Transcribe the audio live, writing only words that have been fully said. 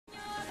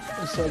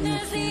What's up,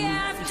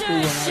 YouTube? It's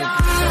still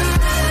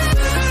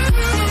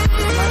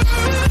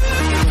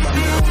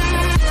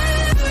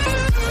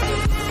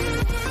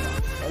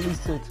at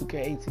least till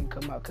 2K18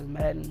 come out, because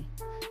Madden,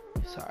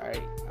 it's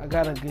alright. I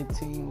got a good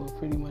team, or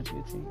pretty much a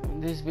good team. In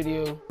this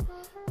video,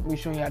 we're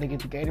showing you how to get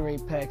the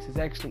Gatorade packs. It's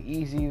actually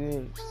easy.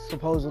 They're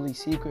supposedly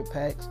secret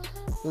packs.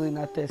 Really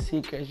not that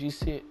secret. As you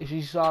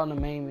saw in the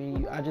main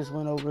menu, I just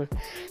went over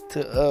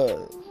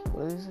to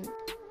what is it?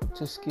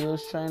 To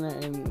skills trainer,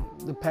 and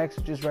the packs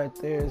are just right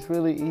there. It's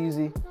really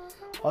easy.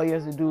 All you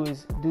have to do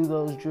is do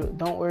those drills.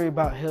 Don't worry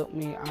about help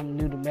me. I'm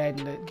new to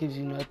Madden. That gives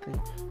you nothing.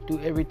 Do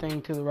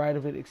everything to the right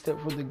of it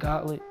except for the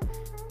gauntlet,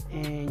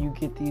 and you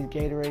get these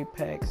Gatorade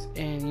packs.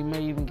 And you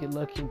may even get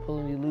lucky and pull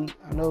an elite.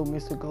 I know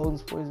Mr. Golden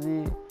Sports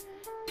did.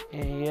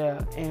 And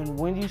yeah, and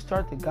when you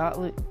start the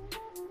gauntlet,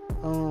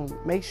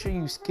 make sure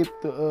you skip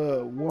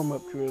the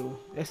warm-up drill.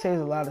 That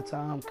saves a lot of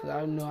time, because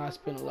I know I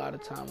spent a lot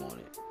of time on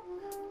it.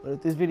 But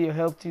if this video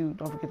helped you,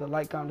 don't forget to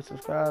like, comment,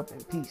 subscribe,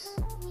 and peace.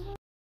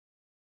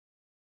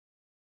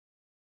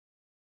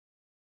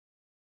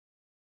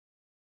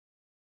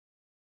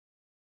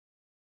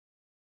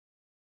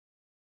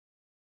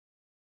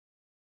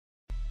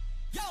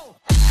 Yo!